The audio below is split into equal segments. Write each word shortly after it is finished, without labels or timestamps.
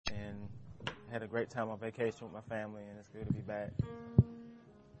had a great time on vacation with my family, and it's good to be back.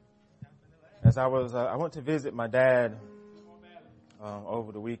 As I went to visit my dad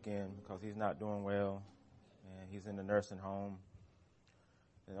over the weekend because he's not doing well, and he's in the nursing home.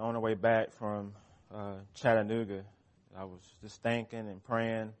 And on the way back from Chattanooga, I was just thinking and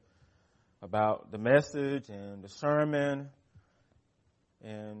praying about the message and the sermon,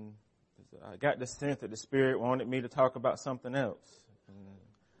 and I got the sense that the Spirit wanted me to talk about something else.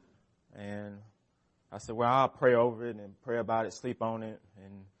 And I said, well, I'll pray over it and pray about it, sleep on it.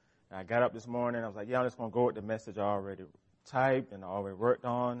 And I got up this morning. I was like, yeah, I'm just going to go with the message I already typed and I already worked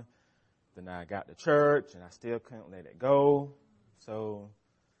on. Then I got to church and I still couldn't let it go. So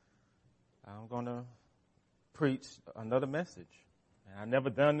I'm going to preach another message. And I've never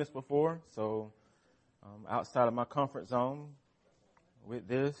done this before, so I'm outside of my comfort zone with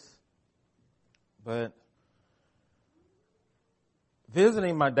this. But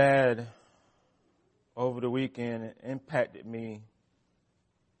visiting my dad over the weekend impacted me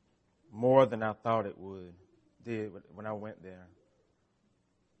more than I thought it did when I went there.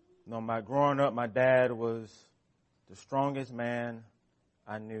 You know, growing up, my dad was the strongest man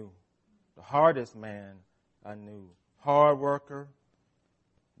I knew, the hardest man I knew, hard worker,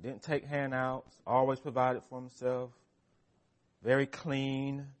 didn't take handouts, always provided for himself, very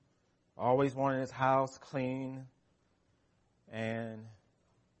clean, always wanted his house clean. And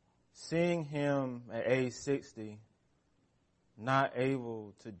seeing him at age 60 not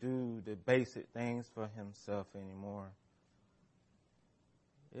able to do the basic things for himself anymore,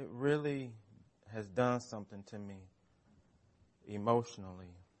 it really has done something to me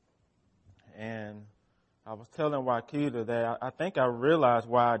emotionally. And I was telling Wakita that I think I realized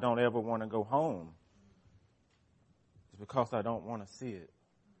why I don't ever want to go home. It's because I don't want to see it.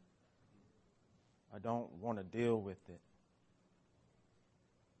 I don't want to deal with it.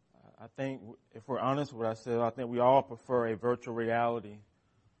 I think if we're honest with ourselves, I think we all prefer a virtual reality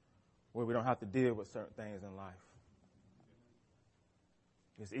where we don't have to deal with certain things in life.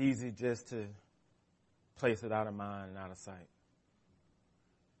 It's easy just to place it out of mind and out of sight.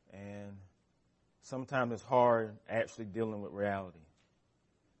 And sometimes it's hard actually dealing with reality.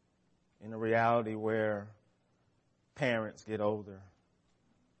 In a reality where parents get older,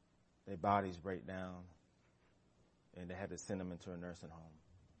 their bodies break down, and they have to send them into a nursing home.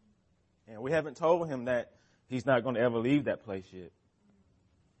 And we haven't told him that he's not going to ever leave that place yet.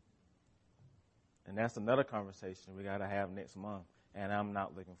 And that's another conversation we got to have next month. And I'm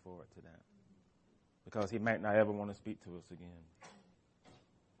not looking forward to that, because he might not ever want to speak to us again.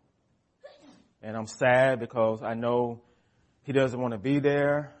 And I'm sad because I know he doesn't want to be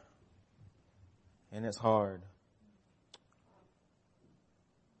there, and it's hard.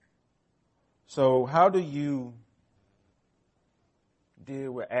 So how do you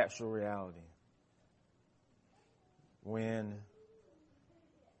deal with actual reality when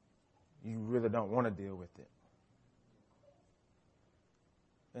you really don't want to deal with it?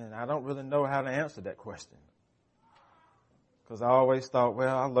 And I don't really know how to answer that question, because I always thought,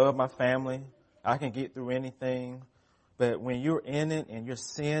 well, I love my family. I can get through anything. But when you're in it and you're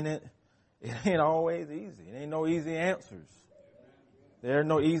seeing it, it ain't always easy. It ain't no easy answers. There are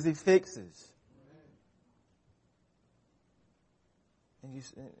no easy fixes.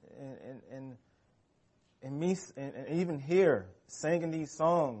 And even here, singing these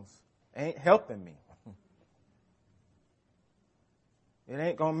songs ain't helping me. It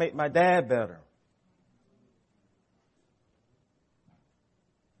ain't going to make my dad better.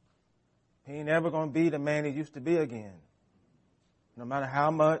 He ain't ever going to be the man he used to be again. No matter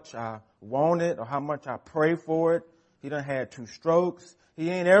how much I want it or how much I pray for it, he done had 2 strokes. He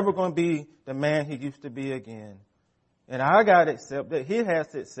ain't ever going to be the man he used to be again. And I got to accept it. He has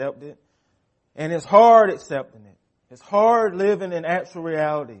to accept it. And it's hard accepting it. It's hard living in actual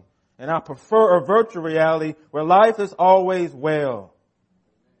reality. And I prefer a virtual reality where life is always well,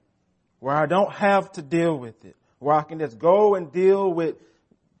 where I don't have to deal with it, where I can just go and deal with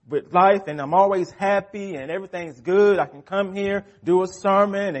life and I'm always happy and everything's good. I can come here, do a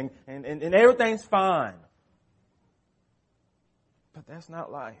sermon and everything's fine. But that's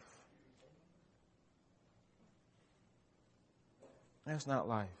not life. That's not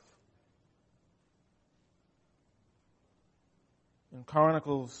life. In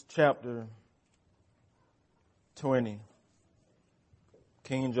Chronicles chapter 20,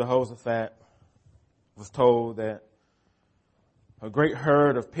 King Jehoshaphat was told that a great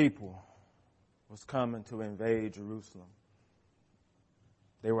herd of people was coming to invade Jerusalem.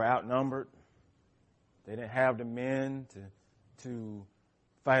 They were outnumbered. They didn't have the men to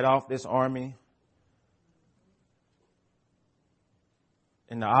fight off this army.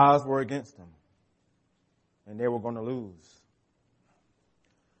 And the odds were against them. and they were going to lose.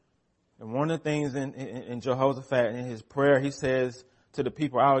 And one of the things in Jehoshaphat, in his prayer, he says to the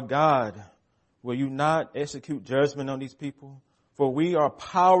people, our God, will you not execute judgment on these people? For we are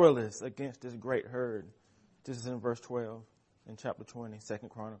powerless against this great herd. This is in verse 12 in chapter 20, 2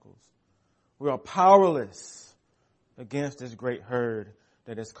 Chronicles. We are powerless against this great herd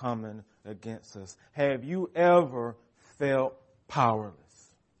that is coming against us. Have you ever felt powerless?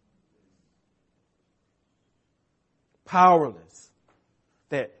 Powerless.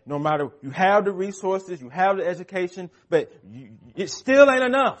 That no matter, you have the resources, you have the education, but it still ain't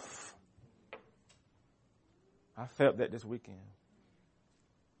enough. I felt that this weekend.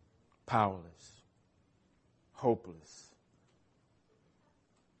 Powerless. Hopeless.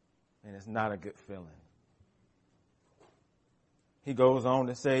 And it's not a good feeling. He goes on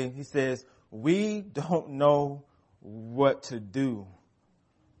to say, he says, we don't know what to do,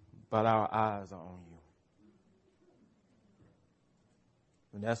 but our eyes are on you.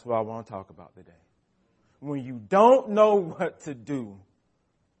 And that's what I want to talk about today. When you don't know what to do,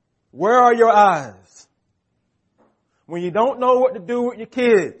 where are your eyes? When you don't know what to do with your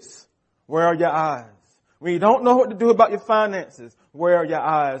kids, where are your eyes? When you don't know what to do about your finances, where are your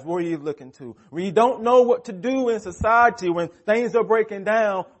eyes? Where are you looking to? When you don't know what to do in society, when things are breaking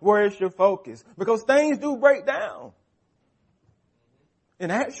down, where is your focus? Because things do break down.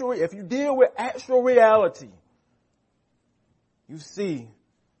 If you deal with actual reality, you see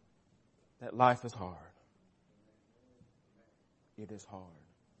that life is hard. It is hard.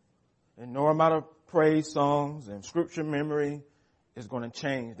 And no amount of praise songs and scripture memory is going to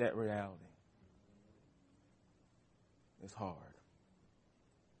change that reality. It's hard.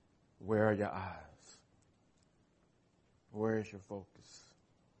 Where are your eyes? Where is your focus?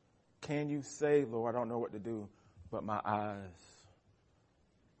 Can you say, Lord, I don't know what to do, but my eyes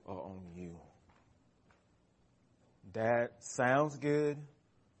are on you? That sounds good,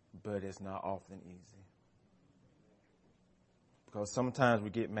 but it's not often easy. Because sometimes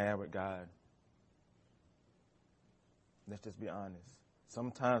we get mad with God. Let's just be honest.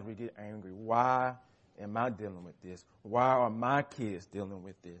 Sometimes we get angry. Why am I dealing with this? Why are my kids dealing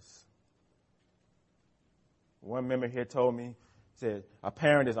with this? One member here told me, said, a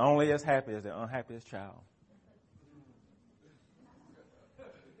parent is only as happy as their unhappiest child.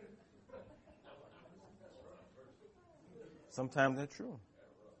 Sometimes they're true.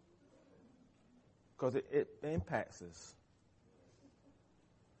 Because it impacts us.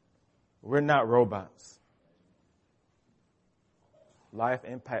 We're not robots. Life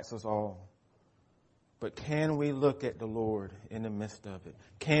impacts us all. But can we look at the Lord in the midst of it?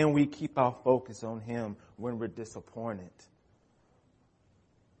 Can we keep our focus on Him when we're disappointed?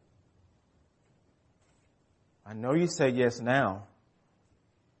 I know you say yes now,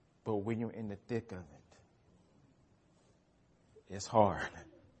 but when you're in the thick of it, it's hard.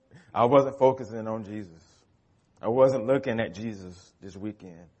 I wasn't focusing on Jesus. I wasn't looking at Jesus this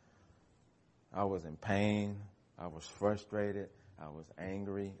weekend. I was in pain. I was frustrated. I was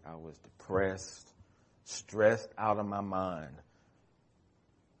angry. I was depressed. Stressed out of my mind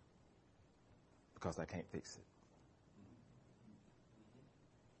because I can't fix it.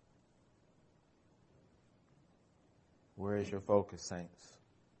 Where is your focus, saints?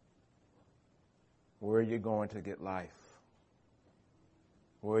 Where are you going to get life?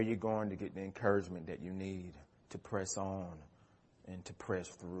 Where are you going to get the encouragement that you need to press on and to press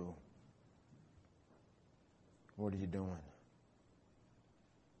through? What are you doing?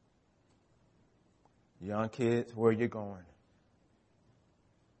 Young kids, where are you going?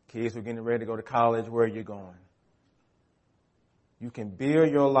 Kids who are getting ready to go to college, where are you going? You can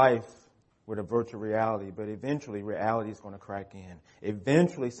build your life with a virtual reality, but eventually reality is going to crack in.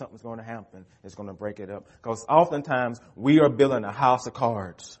 Eventually something's going to happen. It's going to break it up. Because oftentimes we are building a house of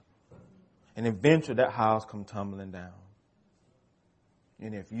cards. And eventually that house comes tumbling down.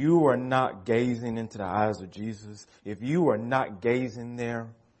 And if you are not gazing into the eyes of Jesus, if you are not gazing there,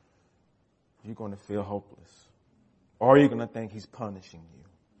 you're going to feel hopeless. Or you're going to think He's punishing you.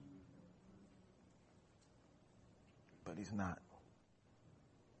 But He's not.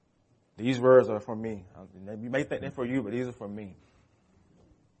 These words are for me. You may think they're for you, but these are for me.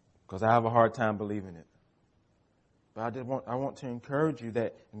 Because I have a hard time believing it. But I want to encourage you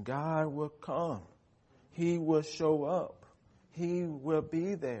that God will come. He will show up. He will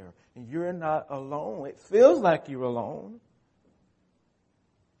be there. And you're not alone. It feels like you're alone.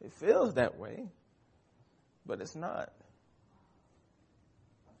 It feels that way, but it's not.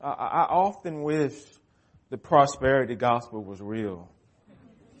 I often wish the prosperity gospel was real.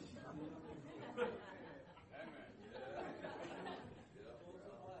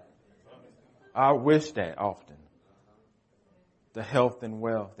 I wish that often. The health and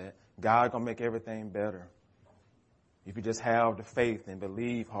wealth, that God gonna make everything better. If you just have the faith and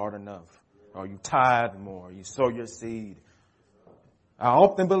believe hard enough, or you tithe more, you sow your seed. I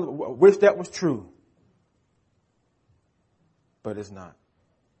often wish that was true. But it's not.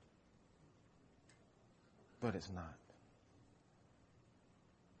 But it's not.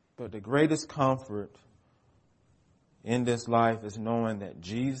 But the greatest comfort in this life is knowing that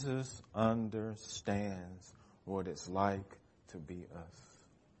Jesus understands what it's like to be us.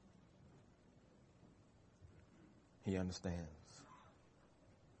 He understands.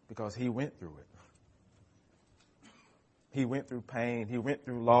 Because he went through it. He went through pain. He went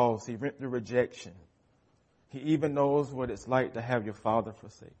through loss. He went through rejection. He even knows what it's like to have your father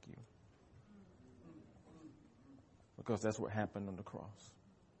forsake you. Because that's what happened on the cross.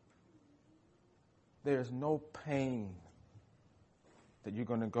 There's no pain that you're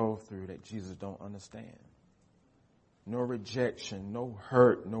going to go through that Jesus don't understand. No rejection, no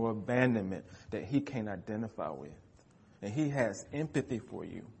hurt, no abandonment that he can't identify with. And he has empathy for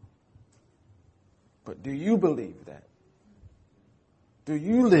you. But do you believe that? Do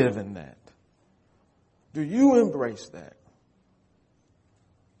you live in that? Do you embrace that?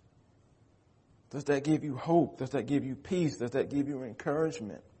 Does that give you hope? Does that give you peace? Does that give you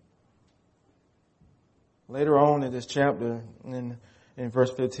encouragement? Later on in this chapter, in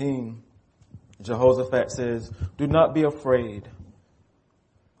verse 15, Jehoshaphat says, "Do not be afraid.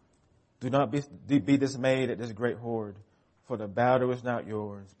 Do not be dismayed at this great horde, for the battle is not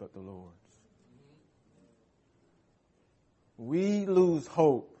yours, but the Lord's." We lose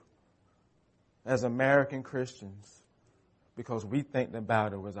hope as American Christians because we think the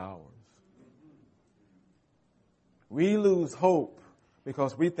battle is ours. We lose hope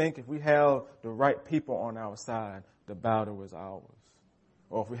because we think if we have the right people on our side, the battle is ours.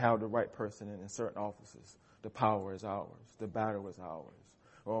 Or if we have the right person in certain offices, the power is ours. The battle is ours.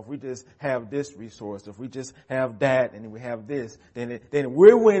 Or if we just have this resource, if we just have that and we have this, then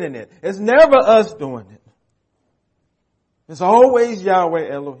we're winning it. It's never us doing it. It's always Yahweh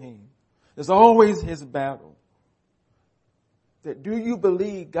Elohim. It's always his battle. That do you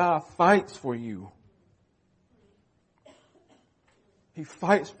believe God fights for you? He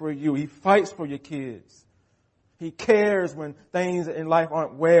fights for you. He fights for your kids. He cares when things in life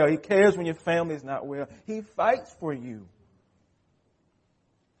aren't well. He cares when your family is not well. He fights for you.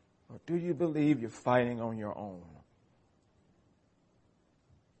 Or do you believe you're fighting on your own?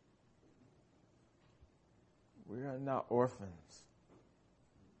 We are not orphans.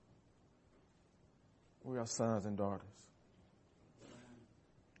 We are sons and daughters.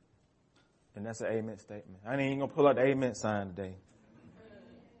 And that's an amen statement. I ain't going to pull out the amen sign today.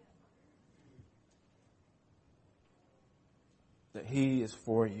 That he is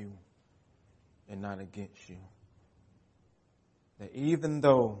for you and not against you. That even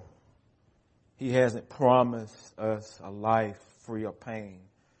though he hasn't promised us a life free of pain,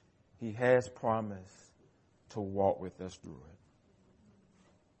 he has promised to walk with us through it.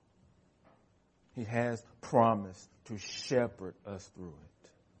 He has promised to shepherd us through it.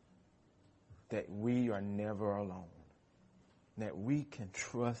 That we are never alone. That we can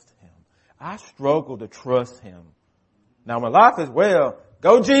trust him. I struggle to trust him. Now when life is well,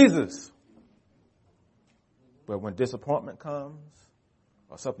 go Jesus. But when disappointment comes,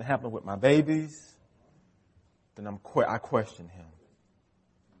 or something happens with my babies, then I question him.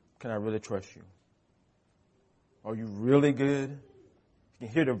 Can I really trust you? Are you really good? You can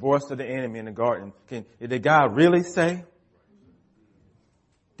hear the voice of the enemy in the garden. Did God really say?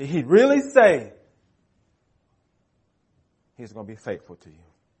 Did he really say he's going to be faithful to you?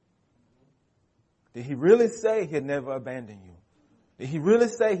 Did he really say he'll never abandon you? Did he really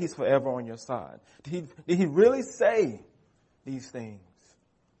say he's forever on your side? Did he really say these things?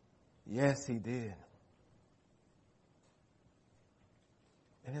 Yes, he did.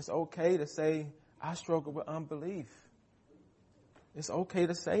 And it's okay to say, I struggle with unbelief. It's okay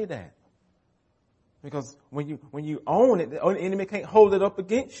to say that. Because when you own it, the enemy can't hold it up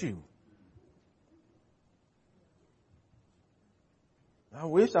against you. I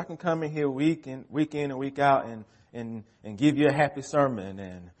wish I can come in here week in and week out and give you a happy sermon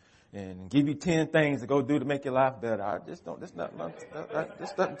and give you 10 things to go do to make your life better. I just don't. That's not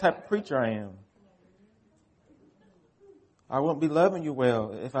the type of preacher I am. I wouldn't be loving you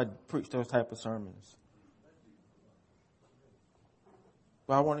well if I preached those type of sermons.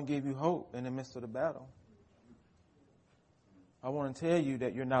 But I want to give you hope in the midst of the battle. I want to tell you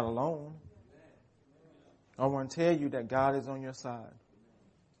that you're not alone. I want to tell you that God is on your side.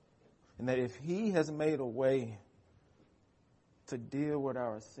 And that if he has made a way to deal with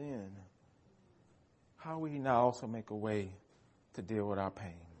our sin, how will he not also make a way to deal with our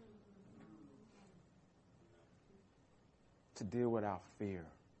pain? To deal with our fear.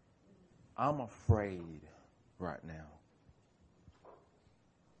 I'm afraid right now.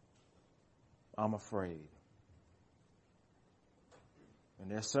 I'm afraid.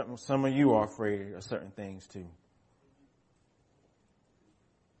 And there's some of you are afraid of certain things too.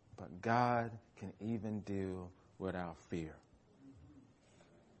 But God can even deal with our fear.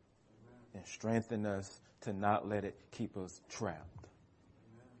 And strengthen us to not let it keep us trapped.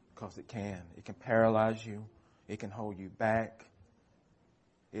 Because it can. It can paralyze you. It can hold you back.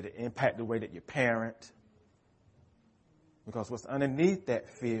 It'll impact the way that you parent. Because what's underneath that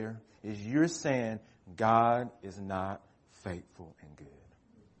fear is you're saying God is not faithful and good.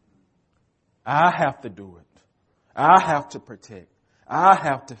 I have to do it. I have to protect. I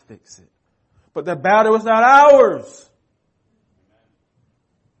have to fix it. But the battle is not ours.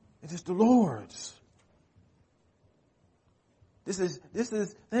 It is the Lord's. This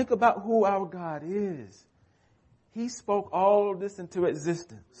is, think about who our God is. He spoke all of this into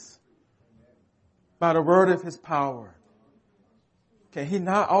existence by the word of his power. Can he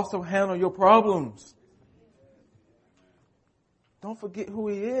not also handle your problems? Don't forget who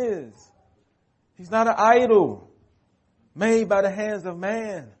he is. He's not an idol made by the hands of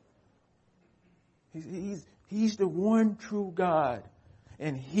man. He's the one true God.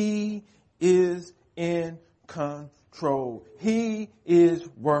 And he is in control. He is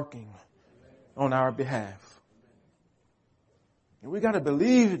working on our behalf. And we got to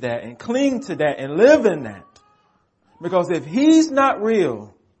believe that and cling to that and live in that. Because if he's not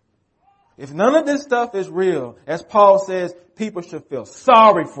real, if none of this stuff is real, as Paul says, people should feel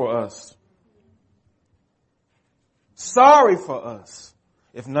sorry for us. Sorry for us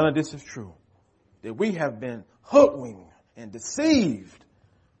if none of this is true. That we have been hoodwinked and deceived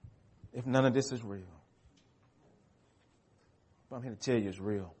if none of this is real. But I'm here to tell you it's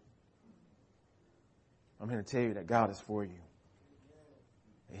real. I'm here to tell you that God is for you.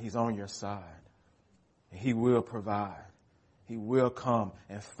 And he's on your side. And he will provide. He will come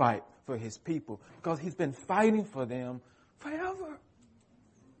and fight for his people because he's been fighting for them forever.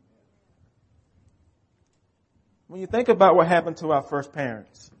 When you think about what happened to our first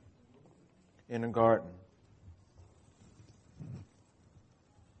parents in the garden,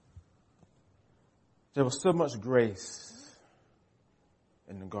 there was so much grace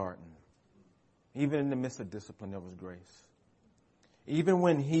in the garden. Even in the midst of discipline, there was grace. Even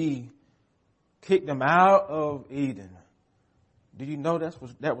when he kicked them out of Eden, do you know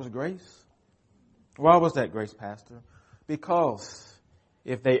that was grace? Why was that grace, Pastor? Because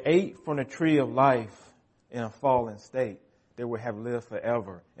if they ate from the tree of life in a fallen state, they would have lived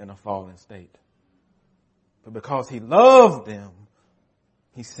forever in a fallen state. But because he loved them,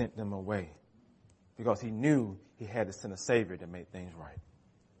 he sent them away. Because he knew he had to send a Savior to make things right.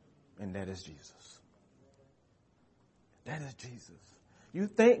 And that is Jesus. That is Jesus. You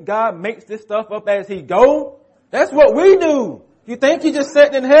think God makes this stuff up as he go? That's what we do. You think he just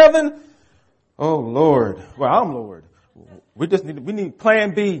sitting in heaven? Oh Lord. Well, I'm Lord. We need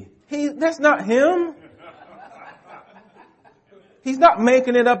plan B. That's not him. He's not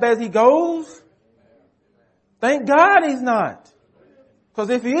making it up as he goes. Thank God he's not. Because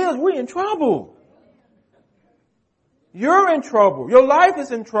if he is, we're in trouble. You're in trouble. Your life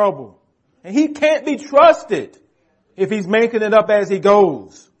is in trouble. And he can't be trusted if he's making it up as he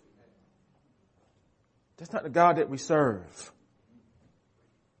goes. That's not the God that we serve.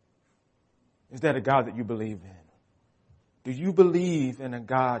 Is that a God that you believe in? Do you believe in a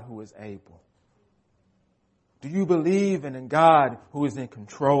God who is able? Do you believe in a God who is in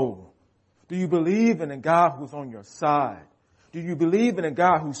control? Do you believe in a God who's on your side? Do you believe in a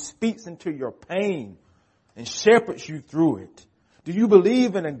God who speaks into your pain and shepherds you through it? Do you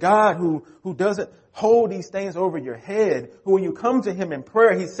believe in a God who doesn't hold these things over your head, who when you come to him in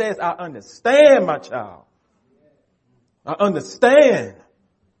prayer, he says, I understand, my child. I understand.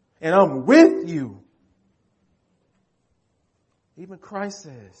 And I'm with you. Even Christ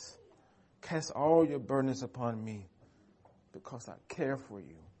says, cast all your burdens upon me because I care for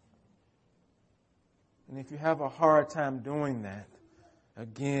you. And if you have a hard time doing that,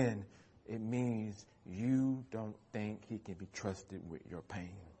 again, it means you don't think he can be trusted with your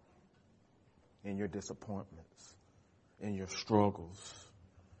pain and your disappointments and your struggles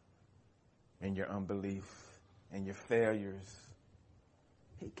and your unbelief and your failures.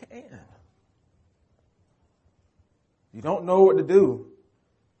 He can. You don't know what to do,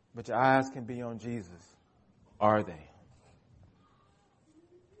 but your eyes can be on Jesus. Are they?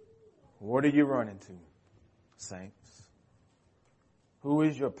 What are you running to, saints? who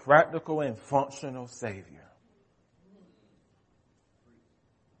is your practical and functional Savior.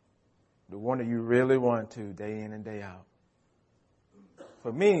 The one that you really want to day in and day out.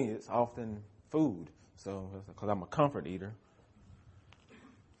 For me, it's often food. So, because I'm a comfort eater.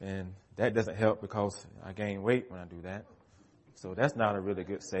 And that doesn't help because I gain weight when I do that. So that's not a really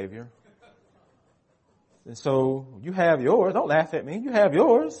good Savior. And so you have yours. Don't laugh at me. You have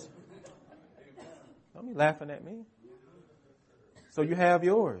yours. Don't be laughing at me. So you have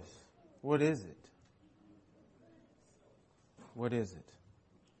yours. What is it? What is it?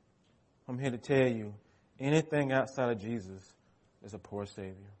 I'm here to tell you, anything outside of Jesus is a poor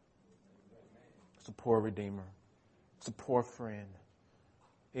Savior. It's a poor Redeemer. It's a poor friend.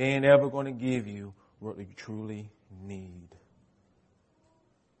 It ain't ever going to give you what you truly need.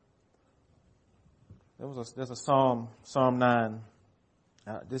 There's a Psalm 9.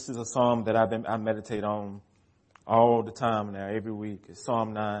 This is a psalm that I meditate on all the time now, every week. It's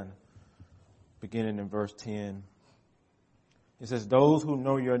Psalm 9, beginning in verse 10. It says, those who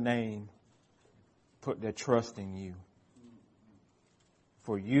know your name put their trust in you.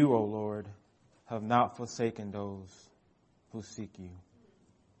 For you, O Lord, have not forsaken those who seek you.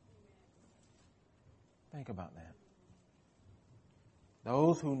 Think about that.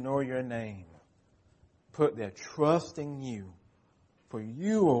 Those who know your name put their trust in you. For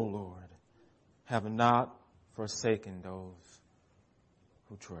you, O Lord, have not forsaken those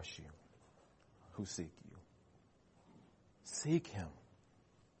who trust you, who seek you. Seek him.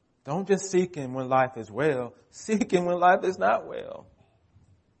 Don't just seek him when life is well. Seek him when life is not well.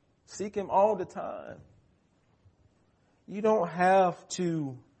 Seek him all the time. You don't have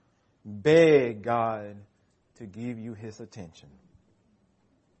to beg God to give you his attention.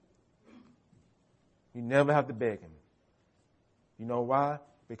 You never have to beg him. You know why?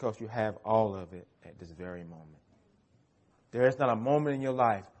 Because you have all of it at this very moment. There is not a moment in your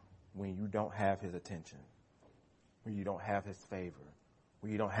life when you don't have his attention, when you don't have his favor,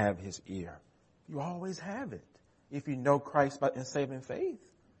 when you don't have his ear. You always have it if you know Christ in saving faith.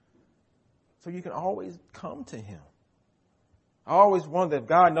 So you can always come to him. I always wonder, if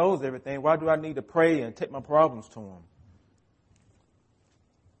God knows everything, why do I need to pray and take my problems to him?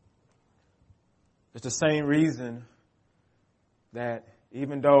 It's the same reason that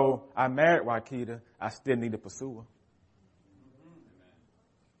even though I married Wakita, I still need to pursue her.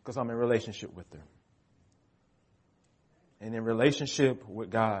 Because I'm in relationship with her. And in relationship with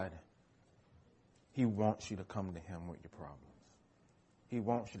God, he wants you to come to him with your problems. He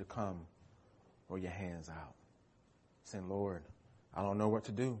wants you to come with your hands out, saying, Lord, I don't know what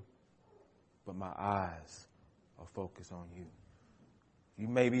to do, but my eyes are focused on you. You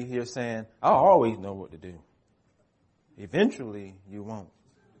may be here saying, I always know what to do. Eventually, you won't.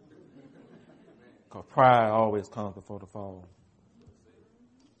 Because pride always comes before the fall.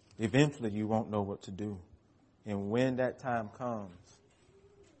 Eventually, you won't know what to do. And when that time comes,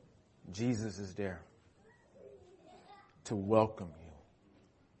 Jesus is there to welcome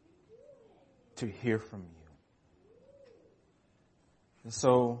you, to hear from you. And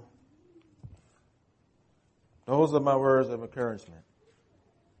so, those are my words of encouragement.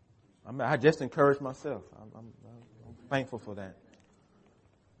 I just encourage myself. I'm thankful for that.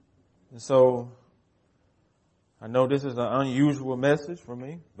 And so, I know this is an unusual message for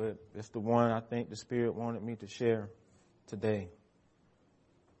me, but it's the one I think the Spirit wanted me to share today.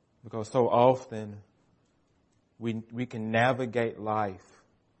 Because so often we can navigate life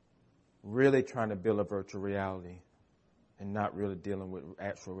really trying to build a virtual reality and not really dealing with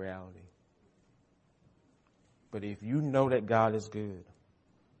actual reality. But if you know that God is good,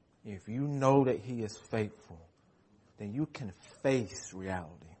 if you know that he is faithful, then you can face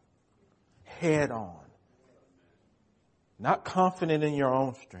reality head on. Not confident in your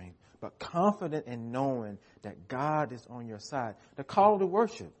own strength, but confident in knowing that God is on your side. The call to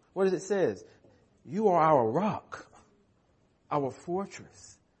worship, what does it say? You are our rock, our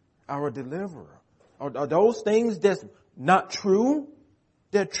fortress, our deliverer. Are those things that's not true?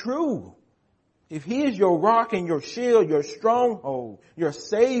 They're true. If he is your rock and your shield, your stronghold, your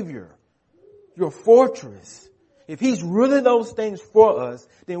savior, your fortress, if he's really those things for us,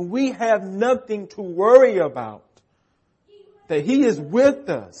 then we have nothing to worry about. That he is with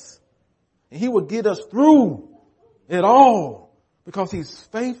us. And he will get us through it all because he's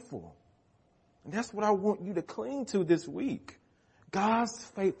faithful. And that's what I want you to cling to this week. God's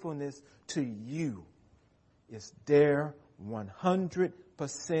faithfulness to you is there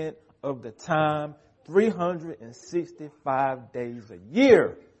 100% of the time, 365 days a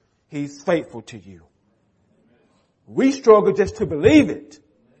year. He's faithful to you. We struggle just to believe it.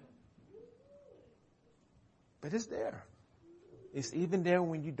 But it's there. It's even there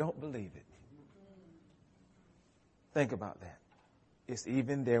when you don't believe it. Think about that. It's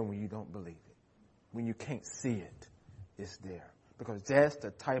even there when you don't believe it. When you can't see it, it's there. Because that's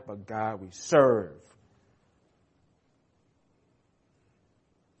the type of God we serve.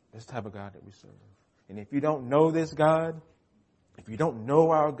 That's the type of God that we serve. And if you don't know this God, if you don't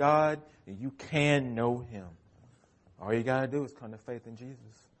know our God, then you can know him. All you got to do is come to faith in Jesus.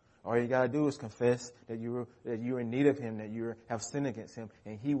 All you got to do is confess that you're in need of him, that you have sinned against him,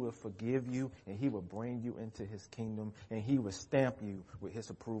 and he will forgive you, and he will bring you into his kingdom, and he will stamp you with his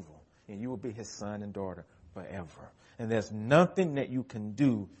approval, and you will be his son and daughter forever. And there's nothing that you can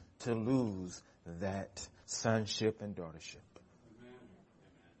do to lose that sonship and daughtership.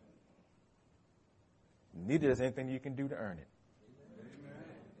 Neither is anything you can do to earn it.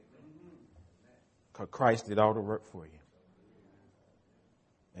 Because Christ did all the work for you.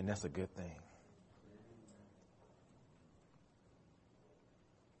 And that's a good thing.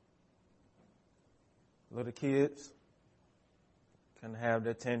 Little kids can have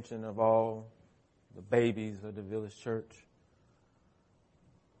the attention of all the babies of the village church.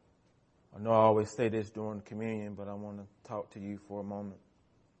 I know I always say this during communion, but I want to talk to you for a moment.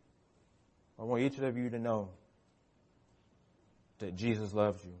 I want each of you to know that Jesus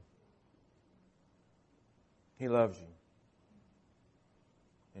loves you. He loves you.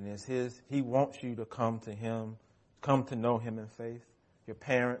 And it's he wants you to come to him, come to know him in faith. Your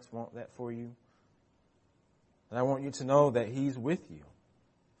parents want that for you. And I want you to know that he's with you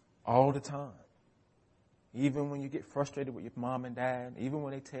all the time. Even when you get frustrated with your mom and dad, even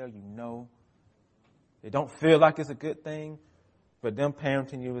when they tell you no, they don't feel like it's a good thing, but them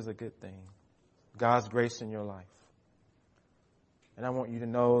parenting you is a good thing. God's grace in your life. And I want you to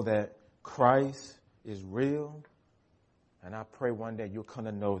know that Christ is real. And I pray one day you'll come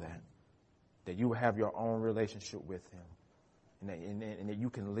to know that you will have your own relationship with him. And that you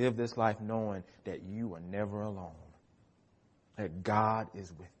can live this life knowing that you are never alone. That God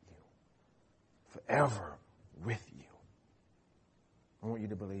is with you. Forever with you. I want you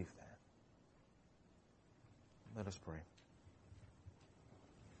to believe that. Let us pray.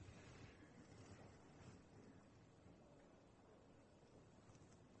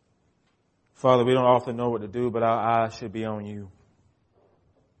 Father, we don't often know what to do, but our eyes should be on you.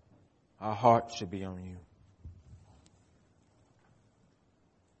 Our heart should be on you.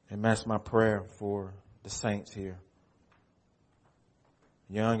 And that's my prayer for the saints here.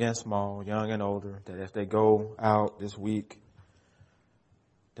 Young and small, young and older, that as they go out this week,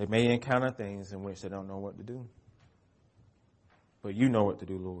 they may encounter things in which they don't know what to do. But you know what to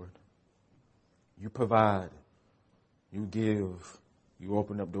do, Lord. You provide. You give. You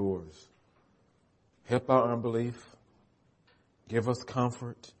open up doors. Help our unbelief. Give us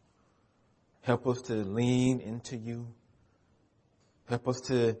comfort. Help us to lean into you. Help us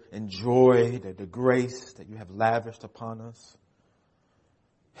to enjoy the grace that you have lavished upon us.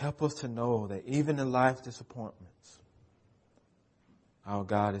 Help us to know that even in life's disappointments, our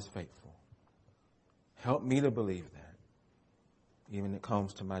God is faithful. Help me to believe that, even when it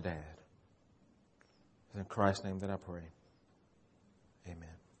comes to my dad. It's in Christ's name that I pray. Amen.